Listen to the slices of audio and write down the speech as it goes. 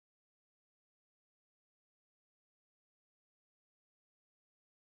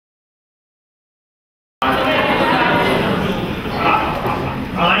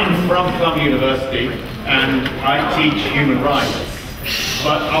Harlem University, and I teach human rights.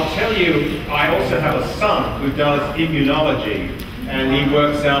 But I'll tell you, I also have a son who does immunology, and he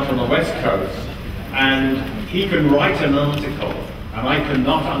works out on the West Coast, and he can write an article, and I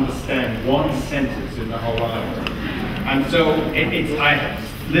cannot understand one sentence in the whole article. And so,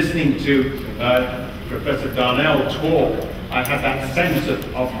 listening to Professor Darnell talk, I had that sense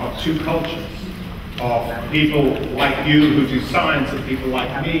of two cultures, of people like you who do science and people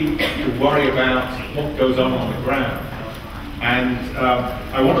like me who worry about what goes on the ground. And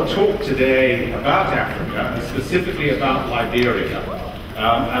I want to talk today about Africa, and specifically about Liberia.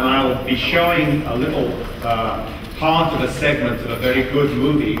 And I'll be showing a little part of a segment of a very good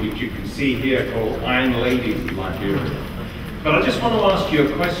movie, which you can see here, called Iron Ladies in Liberia. But I just want to ask you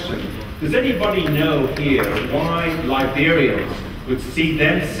a question. Does anybody know here why Liberians would see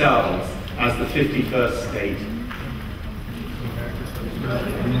themselves as the 51st state?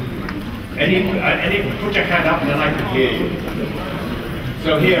 Any, put your hand up and then I can hear you.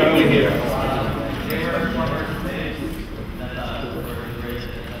 So here, over here.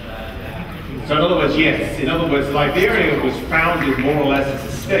 So in other words, yes. In other words, Liberia was founded more or less as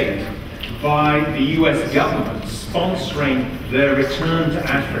a state by the US government sponsoring their return to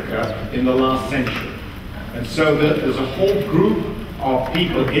Africa in the last century. And so there's a whole group of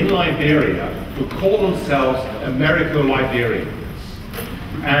people in Liberia who call themselves Americo-Liberians.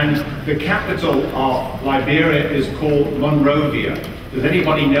 And the capital of Liberia is called Monrovia. Does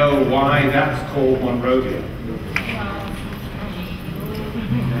anybody know why that's called Monrovia?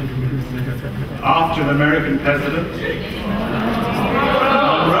 After an American president?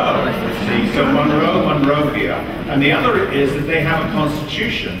 Monroe. See, so Monroe, Monrovia. And the other is that they have a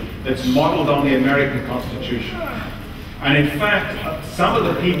constitution that's modeled on the American Constitution. And in fact, some of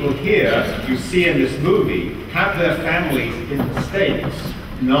the people here you see in this movie have their families in the States,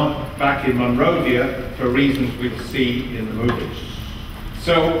 not back in Monrovia for reasons we'll see in the movie.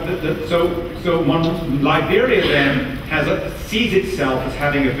 So, Liberia then sees itself as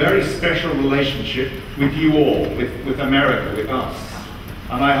having a very special relationship with you all, with America, with us.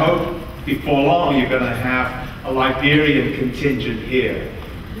 And I hope before long you're going to have a Liberian contingent here.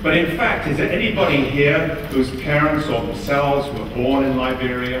 But in fact, is there anybody here whose parents or themselves were born in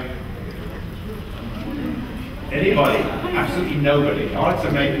Liberia? Anybody? Absolutely nobody. Oh, it's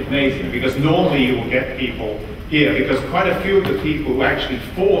amazing, because normally you will get people here, because quite a few of the people who actually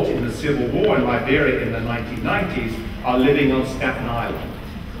fought in the Civil War in Liberia in the 1990s are living on Staten Island.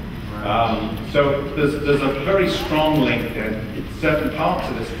 So there's a very strong link in certain parts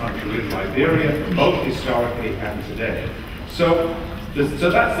of this country with Liberia, both historically and today. So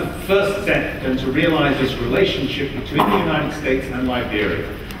that's the first step, and to realize this relationship between the United States and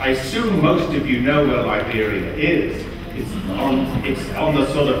Liberia. I assume most of you know where Liberia is. It's on the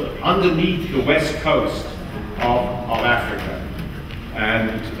sort of underneath the west coast of Africa.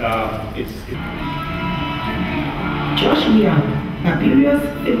 And George Weah, Liberia's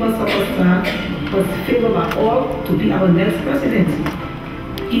famous soccer star, was favored by all to be our next president.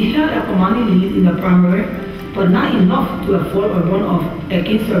 He held a commanding lead in the primary, but not enough to afford a runoff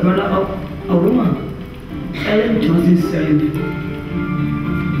against a runner-up, a woman, Ellen Johnson Sirleaf.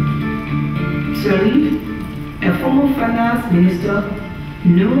 Sirleaf, a former finance minister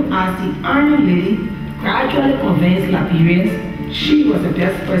known as the Iron Lady, gradually convinced Liberians she was the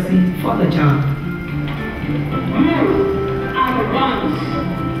best person for the job. You are the ones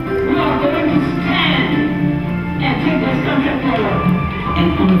who are going to stand and take this country forward. And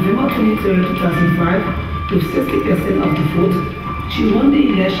on November 23, 2005, with 60% of the vote, she won the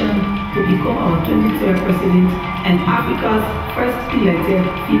election to become our 23rd president and Africa's first elected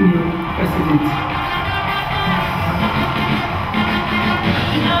female president.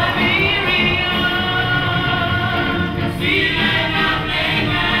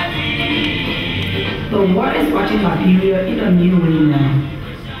 The world is watching Liberia in a new way now.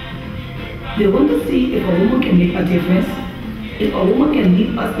 They want to see if a woman can make a difference, if a woman can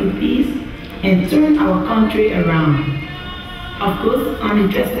lead us in peace and turn our country around. Of course, I'm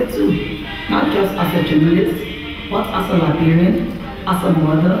interested too, not just as a journalist, but as a Liberian, as a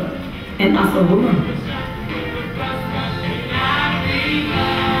mother, and as a woman.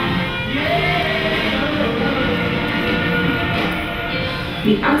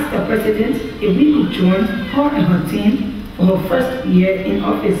 We asked the president if we could join her and her team for her first year in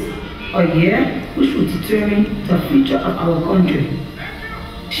office, a year which would determine the future of our country.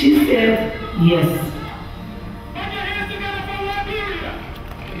 She said yes.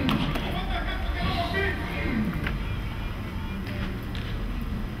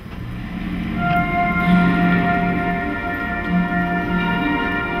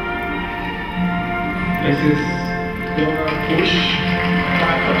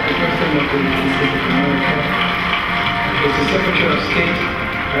 President of the United States of America, is the Secretary of State,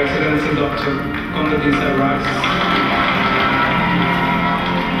 Her Excellency Dr. Condoleezza Rice.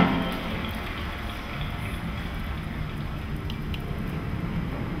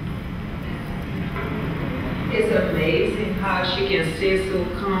 It's amazing how she can stay so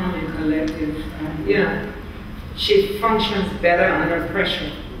calm and collective. She functions better under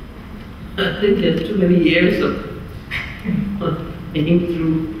pressure. I think there's too many years of being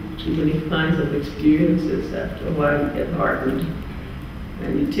through too many kinds of experiences. After a while, you get hardened.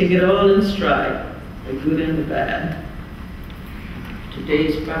 And you take it all in stride, the good and the bad. Today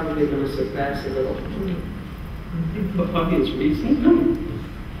is probably going to surpass it all. For obvious reasons.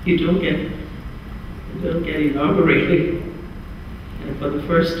 You don't get inaugurated. And for the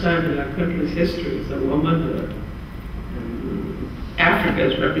first time in our country's history, as a woman, Africa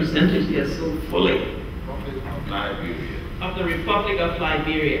is represented here so fully. Of the Republic of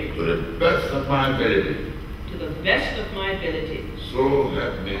Liberia. To the best of my ability. To the best of my ability. So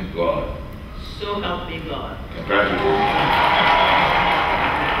help me God. So help me God. Congratulations.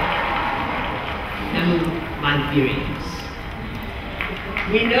 Fellow Liberians,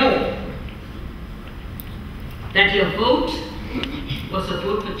 we know that your vote was a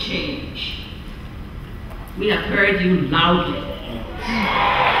vote for change. We have heard you loudly.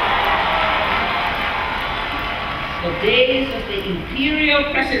 The days of the imperial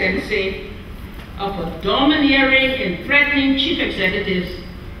presidency of a domineering and threatening chief executives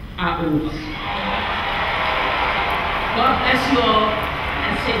are over. God bless you all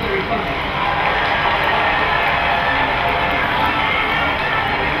and save the Republic.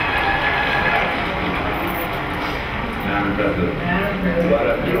 Madam President. What a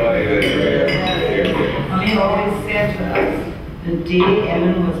joy. He always said to us, the day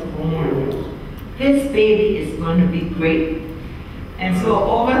Ellen was born, this baby is going to be great. And so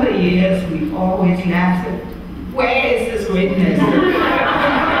over the years, we always laughed, where is this greatness?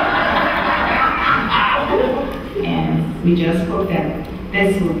 And we just hope that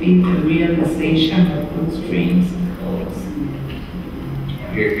this will be the realization of those dreams and goals.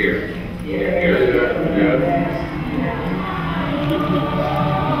 Here, here. Yeah.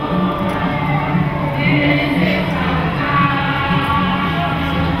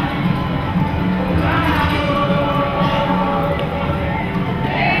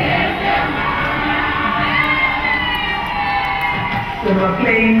 When we were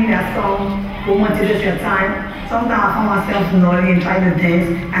playing their song, Woman, This Is Your Time, sometimes I found myself nodding and trying to dance.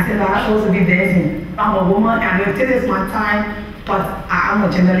 I said, I'm supposed to be dancing. I'm a woman and this is my time, but I'm a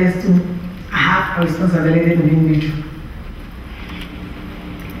journalist too. I have a responsibility to be neutral.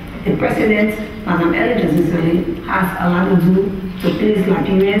 The president, Madam Ellen Johnson, has a lot to do to please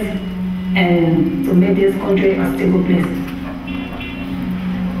Liberians and to make this country a stable place.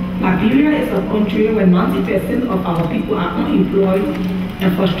 Liberia is a country where 90% of our people are unemployed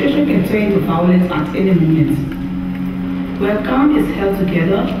and frustration can turn into violence at any moment. Where calm is held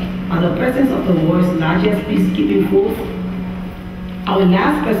together by the presence of the world's largest peacekeeping force, our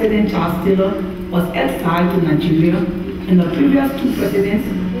last president, Charles Taylor, was exiled to Nigeria and the previous two presidents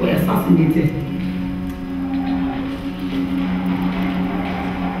were assassinated.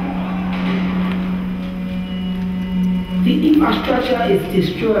 The infrastructure is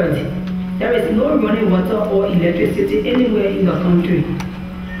destroyed. There is no running water or electricity anywhere in the country.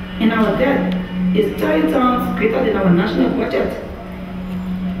 And our debt is 30 times greater than our national budget.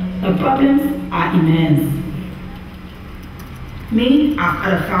 The problems are immense. Me, I've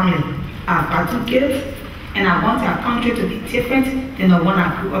got a family. I've got 2 kids, and I want our country to be different than the one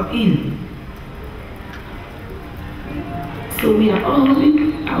I grew up in. So we are all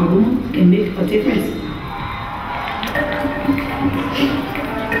hoping our woman can make a difference.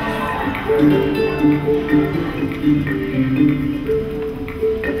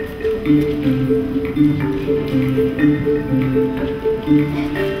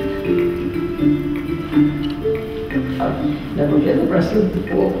 I've never been the president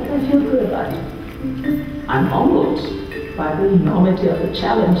before, but I feel good about it. I'm humbled by the enormity of the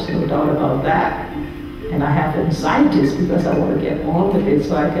challenge, no doubt about that. And I have anxieties because I want to get on with it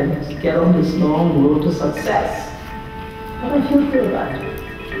so I can get on this long road to success. But I feel good about it.